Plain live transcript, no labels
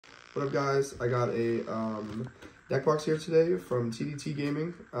What up, guys? I got a deck box here today from TDT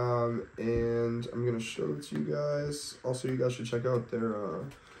Gaming, and I'm gonna show it to you guys. Also, you guys should check out their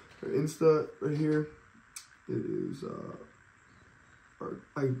Insta right here. It is I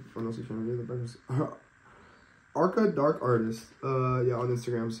don't know if you can read the background. Arca Dark Artist. Yeah, on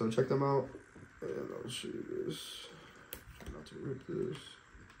Instagram. So check them out, and I'll show you this. Try not to rip this.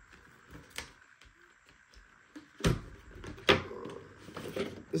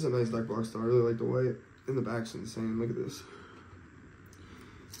 It's a nice deck box though. I really like the white. And the back's insane. Look at this.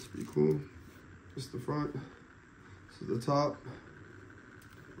 It's pretty cool. This is the front. This is the top.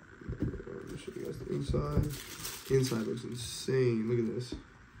 Let me show you guys the inside. The inside looks insane. Look at this.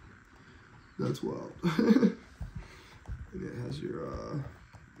 That's wild. And it has your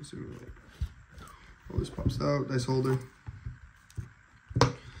assuming like all this pops out. Nice holder.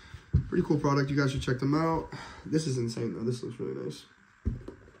 Pretty cool product. You guys should check them out. This is insane though. This looks really nice.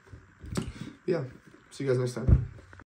 Yeah, see you guys next time.